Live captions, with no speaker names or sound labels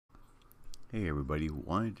Hey everybody,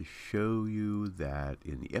 wanted to show you that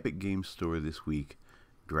in the Epic Games Store this week,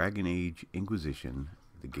 Dragon Age Inquisition,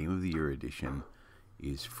 the Game of the Year edition,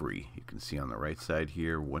 is free. You can see on the right side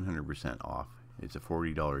here, 100% off. It's a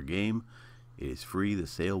 $40 game. It is free. The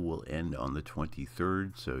sale will end on the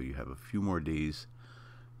 23rd, so you have a few more days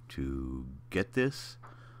to get this.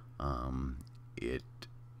 It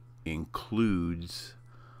includes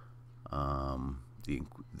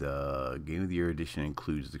the Game of the Year edition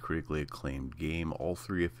includes the critically acclaimed game, all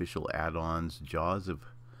 3 official add-ons, Jaws of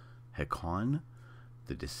Hakkon,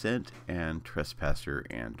 The Descent, and Trespasser,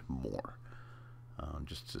 and more.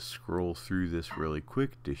 Just to scroll through this really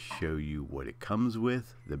quick to show you what it comes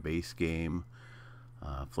with: the base game,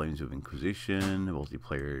 Flames of Inquisition,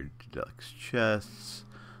 multiplayer deluxe chests.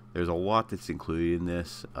 There's a lot that's included in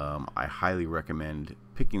this. I highly recommend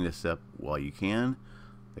picking this up while you can.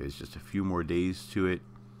 There's just a few more days to it.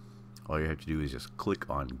 All you have to do is just click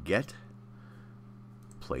on Get,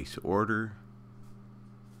 place order,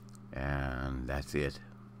 and that's it.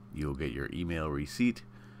 You'll get your email receipt,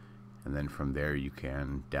 and then from there you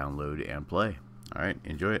can download and play. Alright,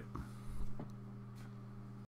 enjoy it.